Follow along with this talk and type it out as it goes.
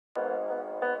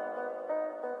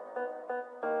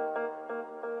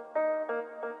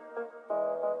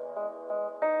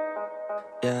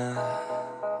yeah.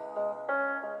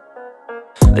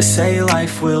 They say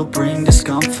life will bring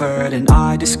discomfort, and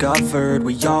I discovered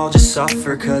we all just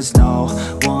suffer, 'cause no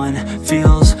one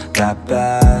feels that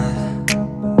bad.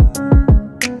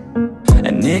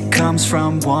 And it comes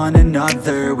from one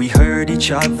another. We hurt each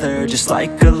other just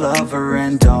like a lover,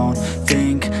 and don't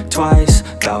think twice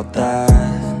about that.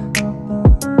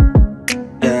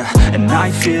 Yeah, and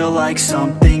I feel like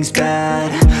something's bad,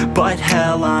 but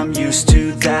hell, I'm used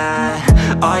to that.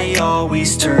 I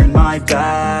always turn my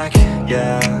back,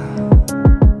 yeah.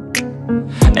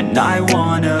 And I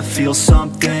wanna feel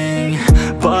something,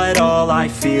 but all I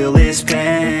feel is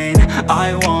pain.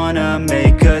 I wanna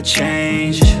make a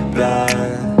change, but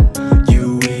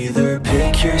you either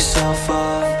pick yourself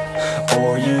up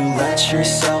or you let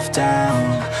yourself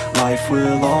down. Life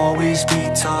will always be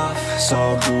tough,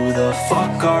 so who the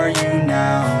fuck are you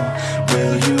now?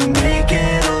 Will you make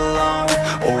it alone,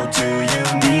 or do you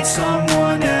need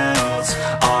someone else?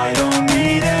 I don't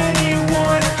need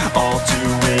anyone, I'll do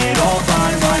it all by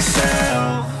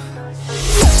myself.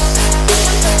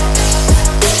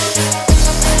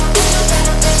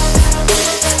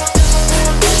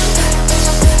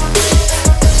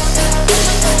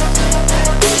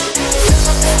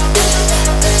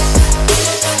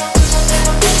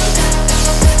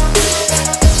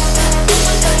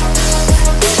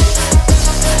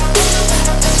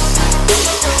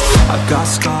 Got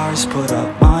scars, put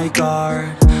up my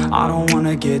guard. I don't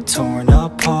wanna get torn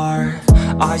apart.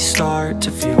 I start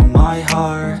to feel my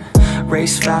heart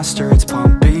race faster, it's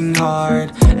pumping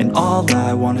hard. And all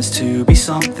I want is to be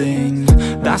something.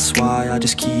 That's why I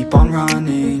just keep on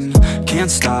running. Can't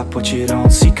stop what you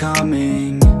don't see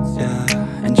coming, yeah,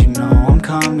 and you know I'm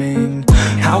coming.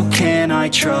 How can I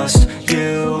trust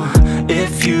you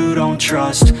if you don't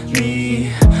trust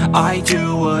me? I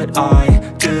do what I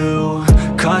do,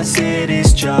 'cause it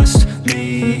is just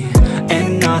me,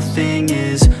 and nothing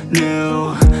is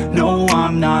new. No,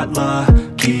 I'm not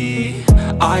lucky.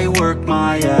 I work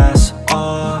my ass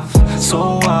off,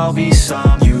 so I'll be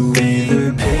some. You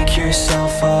either pick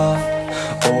yourself up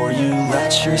or you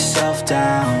let yourself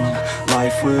down.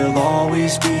 Life will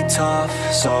always be tough,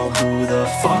 so who the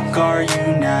fuck are you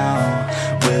now?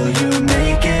 Will you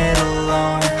make it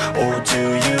alone, or do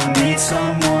you need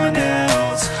someone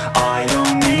else? I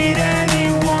don't need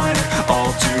anyone,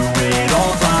 I'll do it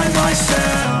all by myself.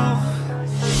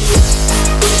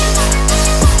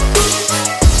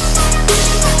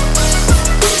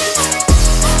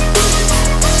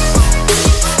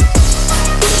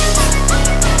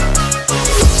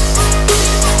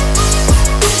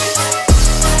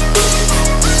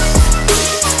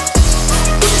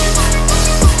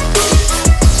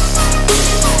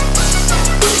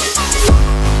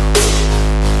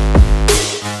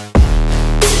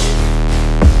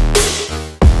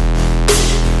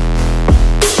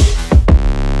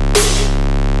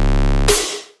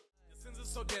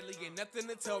 Nothing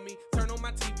to tell me, turn on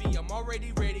my TV, I'm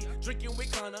already ready. Drinking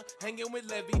with Connor, hanging with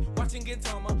Levy, watching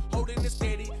Gintama, holding it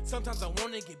steady. Sometimes I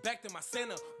wanna get back to my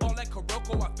center. Ball like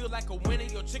Kuroko, I feel like a winner.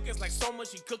 Your chicken's like Soma,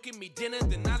 she cooking me dinner.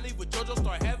 Then I leave with JoJo,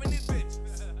 start having it, bitch.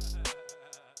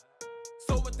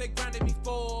 So what they grinding me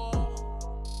for?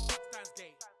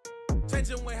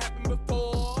 Changing what happened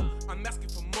before. I'm asking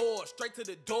for more, straight to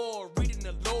the door, reading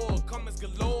the lore. Comments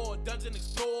galore, dungeon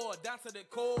explore, down to the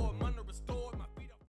core, I'm under restore.